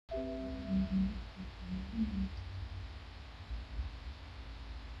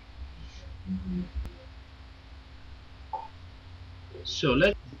So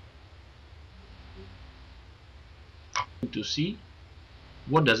let's to see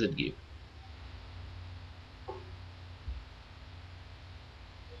what does it give.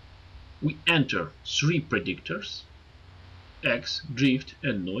 We enter 3 predictors, X, drift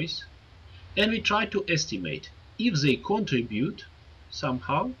and noise, and we try to estimate if they contribute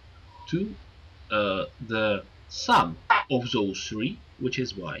somehow to the sum of those 3, which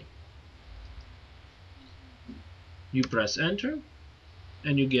is Y. You press enter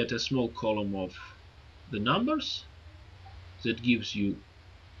and you get a small column of the numbers that gives you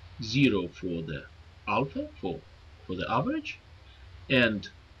 0 for the alpha, for the average, and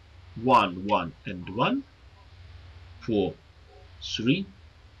 1, 1 and 1 for 3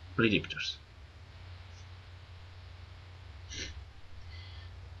 predictors.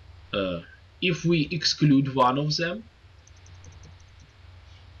 If we exclude one of them,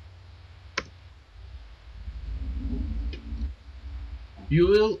 you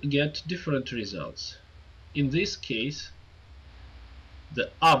will get different results. In this case, the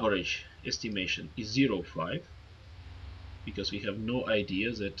average estimation is 0.5 because we have no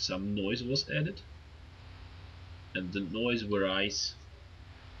idea that some noise was added, and the noise varies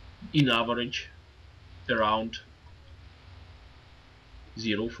in average around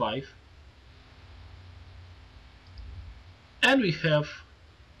 0.5, and we have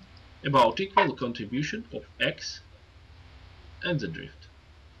about equal contribution of X and the drift.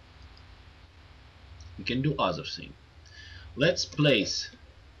 We can do other thing. Let's place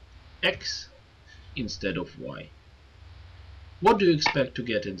X instead of Y. What do you expect to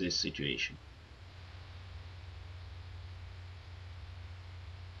get in this situation?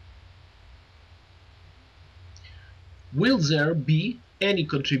 Will there be any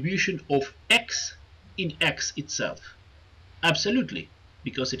contribution of X in X itself? Absolutely,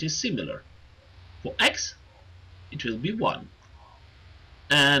 because it is similar. For X, it will be 1.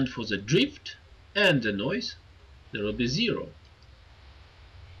 And for the drift and the noise, there will be 0.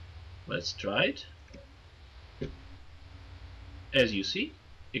 Let's try it. As you see,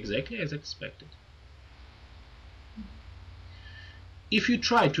 exactly as expected. If you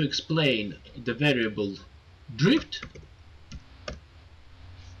try to explain the variable drift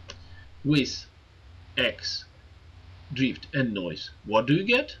with X, drift and noise, what do you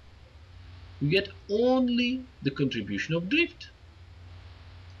get? You get only the contribution of drift,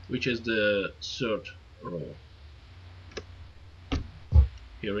 which is the 3rd row.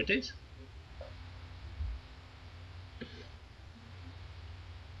 Here it is.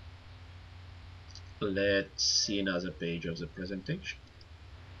 Let's see another page of the presentation.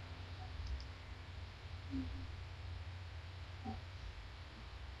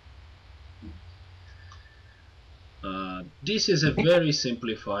 This is a very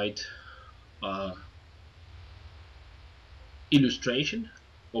simplified illustration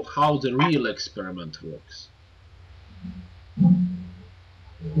of how the real experiment works.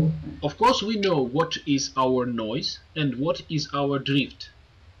 Of course, we know what is our noise and what is our drift,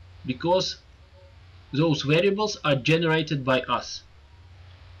 because those variables are generated by us.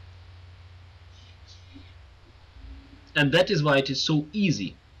 And that is why it is so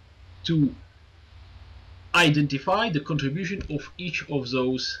easy to identify the contribution of each of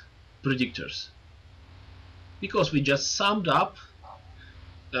those predictors, because we just summed up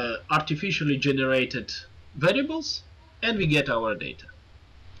artificially generated variables and we get our data.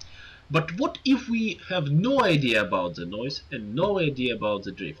 But what if we have no idea about the noise and no idea about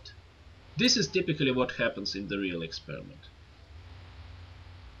the drift? This is typically what happens in the real experiment.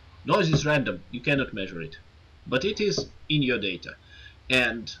 Noise is random, you cannot measure it, but it is in your data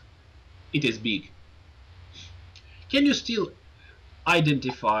and it is big. Can you still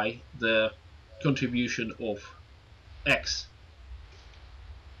identify the contribution of X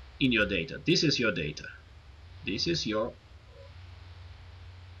in your data? This is your data. This is your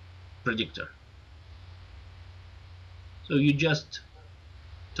predictor. So you just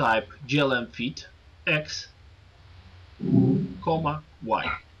type glm fit X, comma,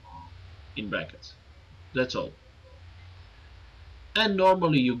 Y in brackets. That's all. And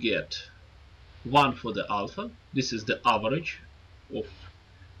normally you get 1 for the alpha. This is the average of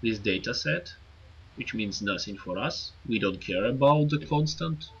this data set, which means nothing for us. We don't care about the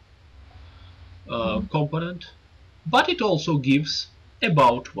constant component, but it also gives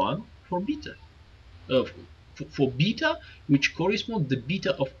about 1 for beta. For beta, which corresponds the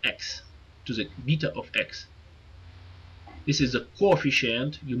beta of X, to the beta of X. This is the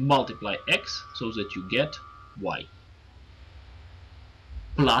coefficient. You multiply X so that you get Y,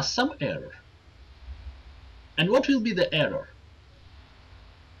 plus some error. And what will be the error?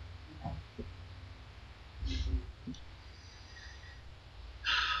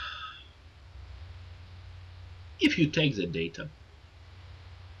 If you take the data,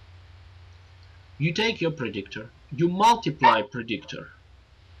 you take your predictor, you multiply predictor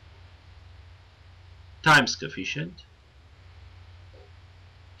times coefficient,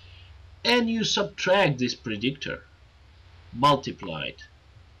 and you subtract this predictor multiplied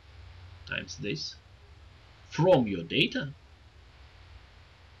times this from your data,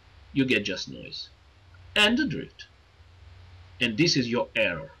 you get just noise and a drift. And this is your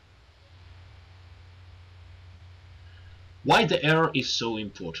error. Why the error is so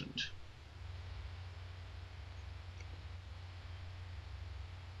important?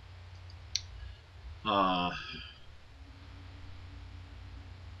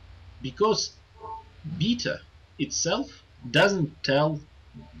 Because beta itself doesn't tell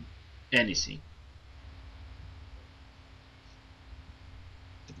anything.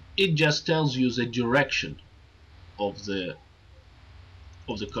 It just tells you the direction of the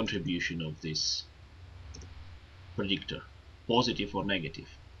contribution of this predictor, positive or negative.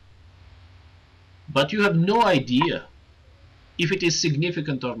 But you have no idea if it is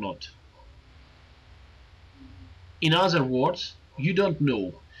significant or not. In other words, you don't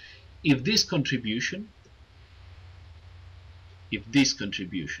know if this contribution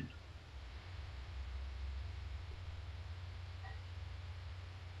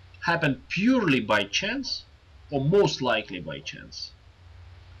happened purely by chance or most likely by chance,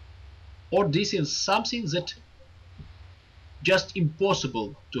 or this is something that just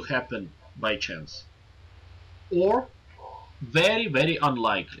impossible to happen by chance, or very, very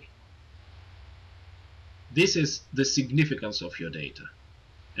unlikely. This is the significance of your data,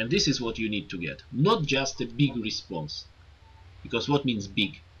 and this is what you need to get, not just a big response. Because what means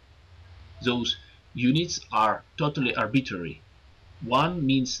big? Those units are totally arbitrary. One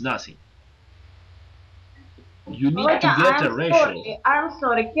means nothing. You need to get a ratio. I'm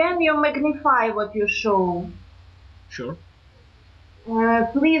sorry, can you magnify what you show? Sure.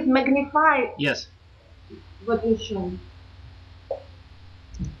 Please magnify. Yes. What you show.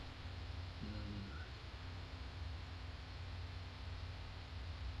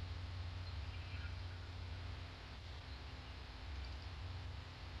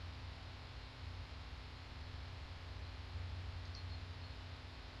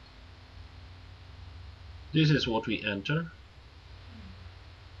 This is what we enter.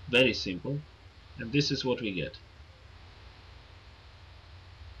 Very simple. And this is what we get.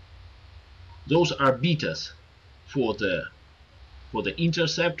 Those are betas for the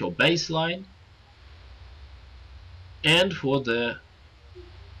intercept or baseline and for the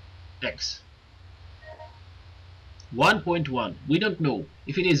x. 1.1. We don't know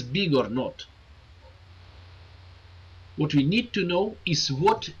if it is big or not. What we need to know is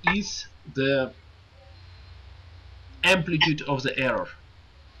what is the amplitude of the error.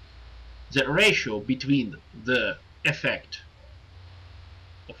 The ratio between the effect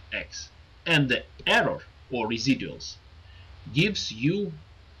of x and the error or residuals gives you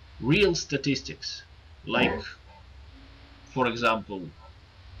real statistics, like, for example,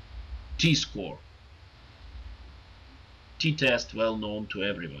 t-score, t-test, well known to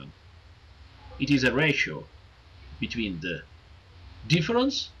everyone. It is a ratio between the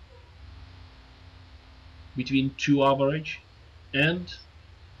difference between two average and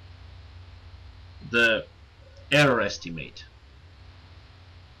the error estimate.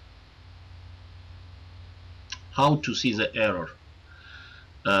 How to see the error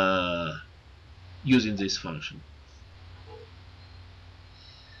using this function?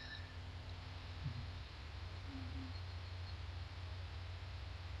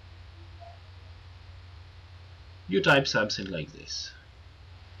 You type something like this: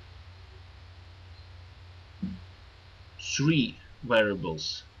 3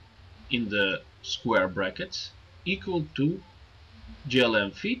 variables in the square brackets equal to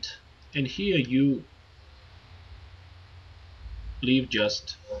GLM fit, and here you leave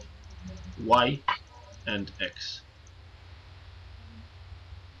just y and x.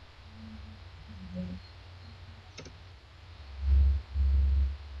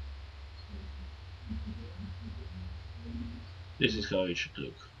 This is how it should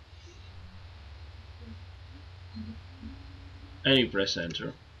look. And you press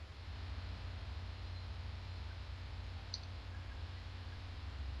enter.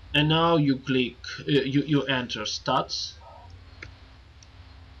 And now you click, you enter stats.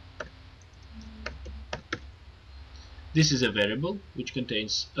 This is a variable which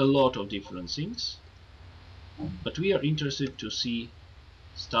contains a lot of different things, but we are interested to see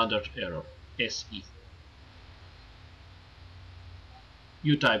standard error, SE.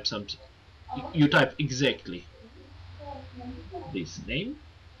 You type something, you type exactly this name,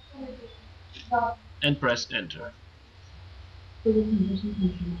 and press enter.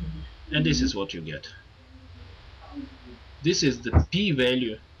 And this is what you get. This is the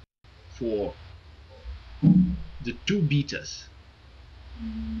p-value for the two betas,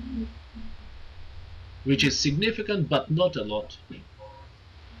 which is significant but not a lot.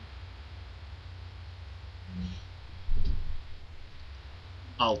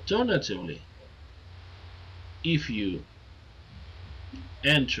 Alternatively, if you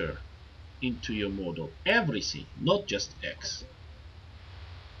enter into your model everything, not just x,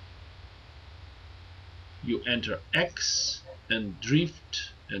 you enter x and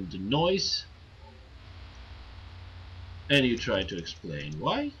drift and the noise, and you try to explain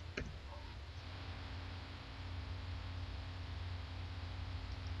why.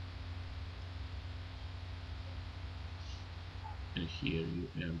 And here you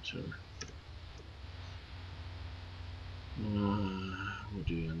enter what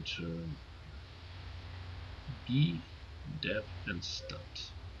do you enter? B, def, and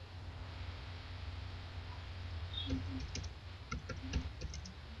stat.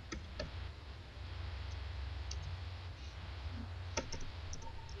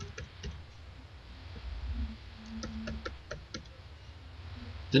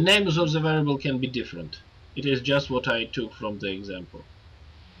 The names of the variable can be different. It is just what I took from the example.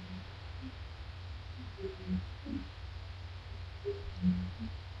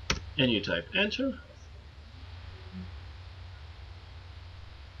 And you type enter.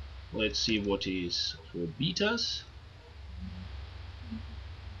 Let's see what is for betas.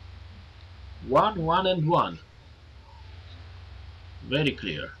 1, 1, and 1. Very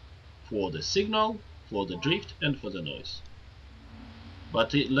clear. For the signal, for the drift, and for the noise.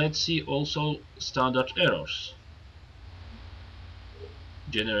 But let's see also standard errors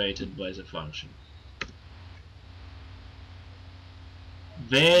generated by the function.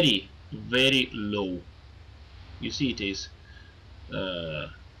 Very, very low. You see it is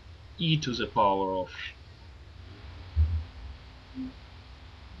e to the power of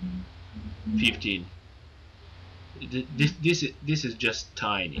 15. This is just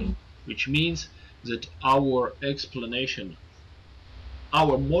tiny, which means that our explanation,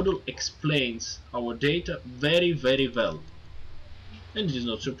 our model explains our data very, very well. And it is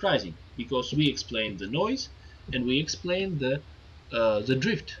not surprising, because we explain the noise and we explain the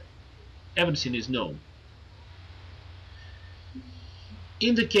drift. Everything is known.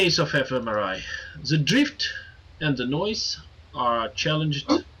 In the case of fMRI, the drift and the noise are challenged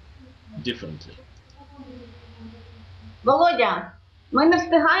differently. Володя, ми не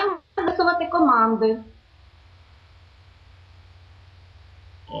встигаємо записувати команди.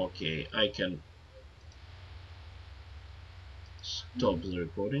 Okay, I can stop the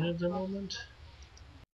recording at the moment.